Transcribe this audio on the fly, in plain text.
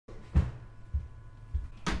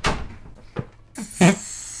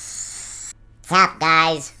What's up,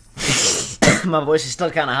 guys? My voice is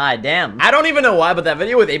still kind of high, damn. I don't even know why, but that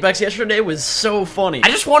video with Apex yesterday was so funny. I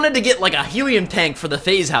just wanted to get like a helium tank for the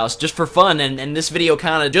FaZe house just for fun, and this video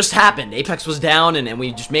kind of just happened. Apex was down, and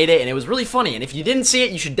we just made it, and it was really funny. And if you didn't see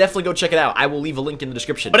it, you should definitely go check it out. I will leave a link in the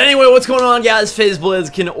description. But anyway, what's going on, guys? FaZe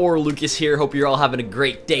Blitzkin or Lucas here. Hope you're all having a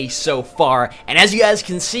great day so far. And as you guys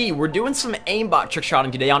can see, we're doing some aimbot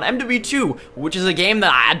trickshotting today on MW2, which is a game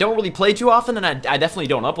that I don't really play too often, and I definitely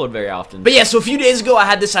don't upload very often. But yeah, so a few days ago, I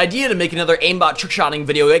had this idea to make another aimbot trickshotting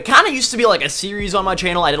video. It kind of used to be like a series on my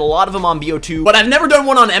channel. I did a lot of them on BO2, but I've never done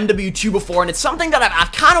one on MW2 before, and it's something that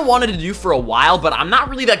I've kind of wanted to do for a while, but I'm not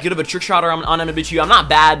really that good of a trickshotter on MW2. I'm not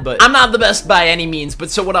bad, but I'm not the best by any means.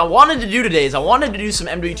 But so what I wanted to do today is I wanted to do some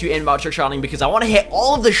MW2 aimbot trickshotting because I want to hit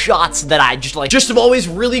all of the shots that I just have always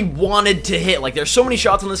really wanted to hit. Like, there's so many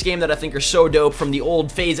shots in this game that I think are so dope from the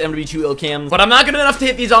old FaZe MW2 ill cams, but I'm not good enough to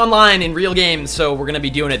hit these online in real games, so we're gonna be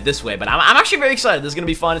doing it this way. But I'm actually very excited. This is gonna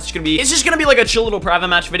be fun. It's just gonna be like a chill little private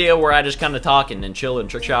match video where I just kind of talk and chill and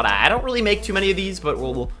trick shot. I don't really make too many of these, but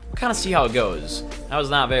we'll kind of see how it goes. That was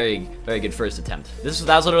not very good first attempt. That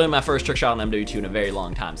was literally my first trick shot on MW2 in a very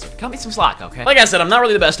long time, so cut me some slack, okay? Like I said, I'm not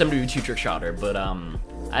really the best MW2 trick shotter, but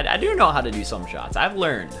I do know how to do some shots. I've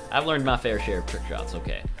learned my fair share of trick shots.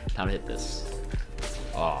 Okay, time to hit this.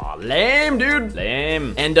 Aw, lame, dude.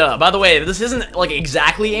 Lame. And, by the way, this isn't, like,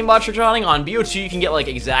 exactly aimbot trickshotting. On BO2, you can get, like,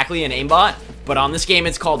 exactly an aimbot, but on this game,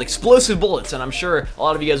 it's called explosive bullets, and I'm sure a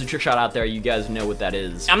lot of you guys who trickshot out there, you guys know what that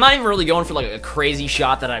is. I'm not even really going for, like, a crazy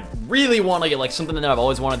shot that I really want to get, like, something that I've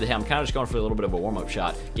always wanted to hit. I'm kind of just going for a little bit of a warm-up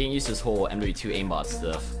shot, getting used to this whole MW2 aimbot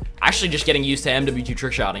stuff. Actually, just getting used to MW2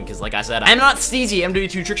 trickshotting, because, like I said, I'm not sneezy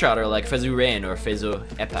MW2 trickshotter like FaZe Rain or FaZe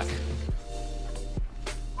Epic.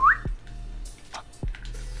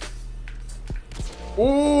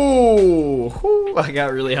 Ooh, I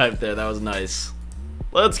got really hyped there. That was nice.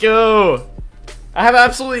 Let's go. I have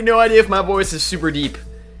absolutely no idea if my voice is super deep.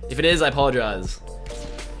 If it is, I apologize.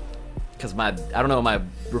 Because I don't know, my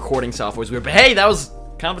recording software is weird. But hey, that was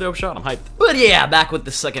kind of a dope shot. I'm hyped. But yeah, back with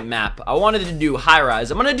the second map. I wanted to do high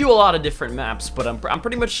rise. I'm gonna do a lot of different maps, but I'm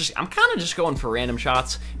pretty much I'm kind of just going for random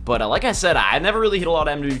shots. But like I said, I never really hit a lot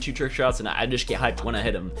of MW2 trick shots, and I just get hyped when I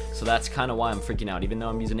hit them. So that's kind of why I'm freaking out, even though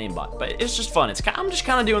I'm using aimbot. But it's just fun. I'm just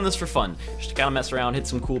kind of doing this for fun, just to kind of mess around, hit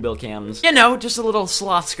some cool build cams. You know, just a little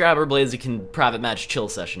sloth scrabber Blaziken private match chill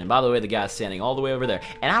session. And by the way, the guy's standing all the way over there,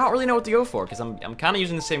 and I don't really know what to go for because I'm kind of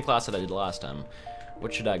using the same class that I did last time.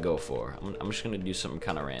 What should I go for? I'm just gonna do something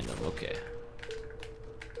kind of random. Okay.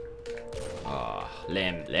 Oh,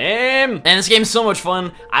 lame. Man, this game's so much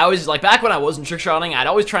fun. I always, like, back when I wasn't trickshotting, I'd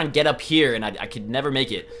always try and get up here, and I could never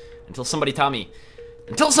make it until somebody taught me.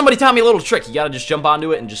 Until somebody taught me a little trick. You gotta just jump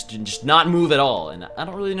onto it and just not move at all. And I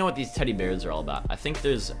don't really know what these teddy bears are all about. I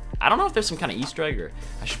don't know if there's some kind of Easter egg, or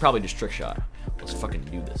I should probably just trick shot. Let's fucking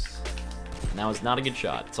do this. Now it's not a good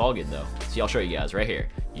shot. It's all good though. See, I'll show you guys right here.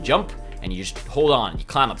 You jump and you just hold on. You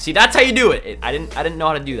climb up. See, that's how you do it. I didn't know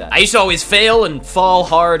how to do that. I used to always fail and fall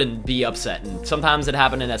hard and be upset. And sometimes it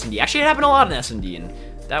happened in S&D. Actually, it happened a lot in S&D, and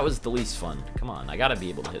that was the least fun. Come on, I gotta be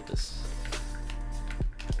able to hit this.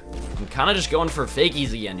 I'm kind of just going for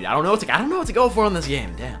fakies again, dude. I don't know what to go for in this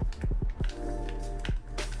game.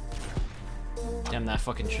 Damn, that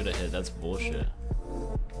fucking should have hit. That's bullshit.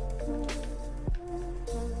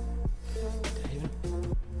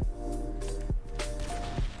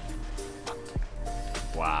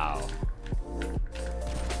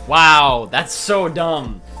 Wow, that's so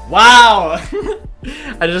dumb. Wow.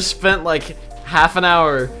 I just spent like half an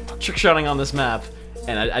hour trickshotting on this map,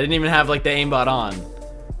 and I didn't even have like the aimbot on.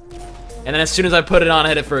 And then as soon as I put it on, I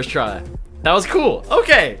hit it first try. That was cool.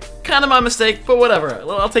 Okay, kind of my mistake, but whatever.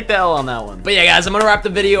 I'll take the L on that one. But yeah, guys, I'm gonna wrap the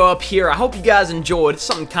video up here. I hope you guys enjoyed.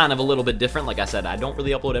 Something kind of a little bit different. Like I said, I don't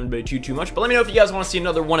really upload MW2 too much, but let me know if you guys want to see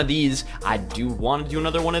another one of these. I do want to do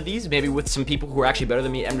another one of these, maybe with some people who are actually better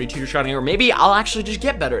than me at MW2 trickshotting, or maybe I'll actually just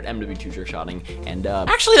get better at MW2 trickshotting. And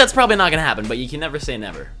actually, that's probably not gonna happen, but you can never say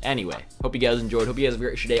never. Anyway, hope you guys enjoyed. Hope you guys have a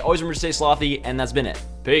great day. Always remember to stay slothy, and that's been it.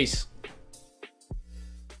 Peace.